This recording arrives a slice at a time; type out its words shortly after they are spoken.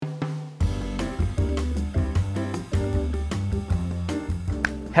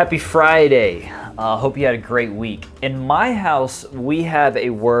Happy Friday. Hope you had a great week. In my house, we have a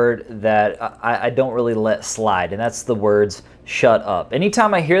word that I don't really let slide, and that's the words shut up.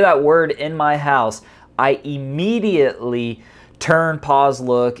 Anytime I hear that word in my house, I immediately turn, pause,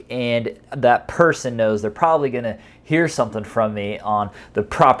 look, and that person knows they're probably going to hear something from me on the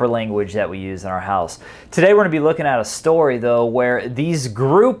proper language that we use in our house. Today we're going to be looking at a story, though, where these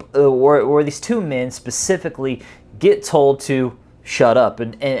two men specifically get told to shut up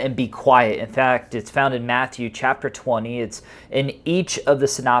and be quiet. In fact, it's found in Matthew chapter 20. It's in each of the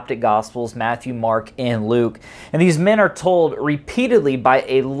synoptic gospels, Matthew, Mark, and Luke. And these men are told repeatedly by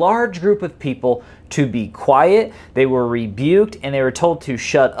a large group of people to be quiet. They were rebuked and they were told to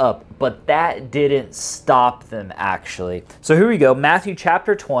shut up. But that didn't stop them, actually. So here we go, Matthew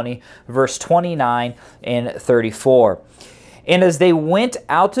chapter 20, verse 29 and 34. And as they went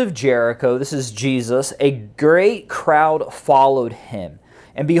out of Jericho, this is Jesus, a great crowd followed him.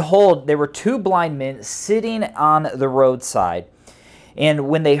 And behold, there were two blind men sitting on the roadside. And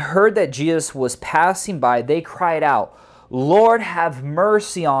when they heard that Jesus was passing by, they cried out, "Lord, have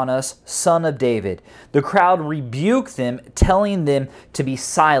mercy on us, Son of David." The crowd rebuked them, telling them to be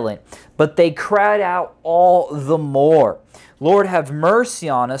silent. But they cried out all the more, "Lord, have mercy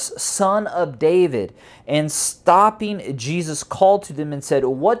on us, Son of David." And stopping, Jesus called to them and said,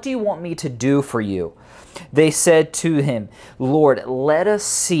 "What do you want me to do for you?" They said to him, "Lord, let us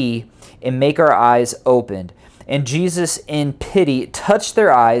see," and make our eyes opened. And Jesus, in pity, touched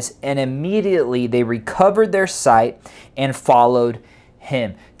their eyes, and immediately they recovered their sight and followed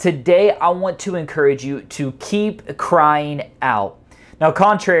him. Today, I want to encourage you to keep crying out. Now,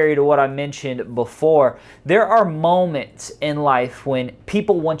 contrary to what I mentioned before, there are moments in life when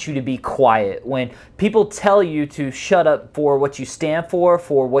people want you to be quiet, when people tell you to shut up for what you stand for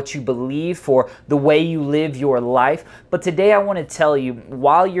what you believe, for the way you live your life. But today I want to tell you,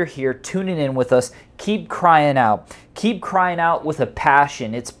 while you're here tuning in with us, keep crying out. Keep crying out with a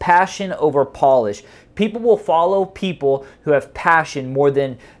passion. It's passion over polish. People will follow people who have passion more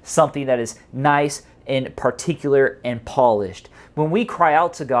than something that is nice and particular and polished. When we cry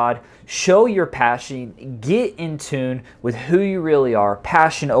out to God, show your passion, get in tune with who you really are,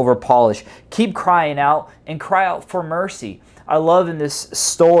 passion over polish. Keep crying out and cry out for mercy. I love in this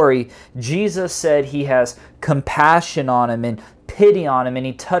story, Jesus said he has compassion on him and pity on him, and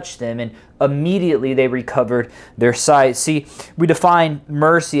he touched them, and immediately they recovered their sight. See, we define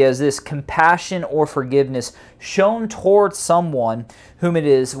mercy as this compassion or forgiveness shown towards someone whom it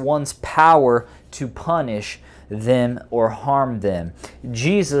is one's power to punish them or harm them.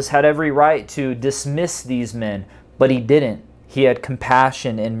 Jesus had every right to dismiss these men, but he didn't. He had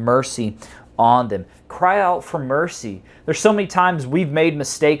compassion and mercy on them. Cry out for mercy. There's so many times we've made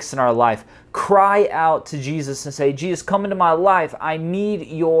mistakes in our life. Cry out to Jesus and say, "Jesus, come into my life. I need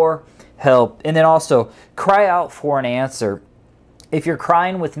your help." And then also, cry out for an answer. If you're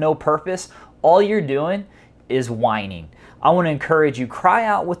crying with no purpose, all you're doing is whining. I want to encourage you, cry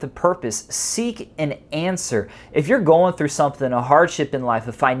out with a purpose. Seek an answer. If you're going through something, a hardship in life,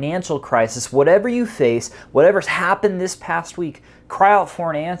 a financial crisis, whatever you face, whatever's happened this past week, cry out for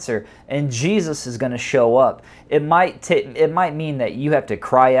an answer, and Jesus is going to show up. It might mean that you have to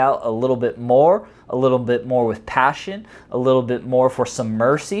cry out a little bit more with passion, a little bit more for some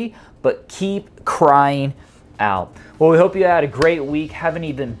mercy, but keep crying out. Well, we hope you had a great week. Have an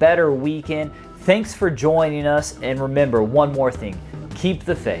even better weekend. Thanks for joining us, and remember one more thing, keep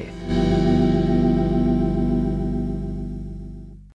the faith.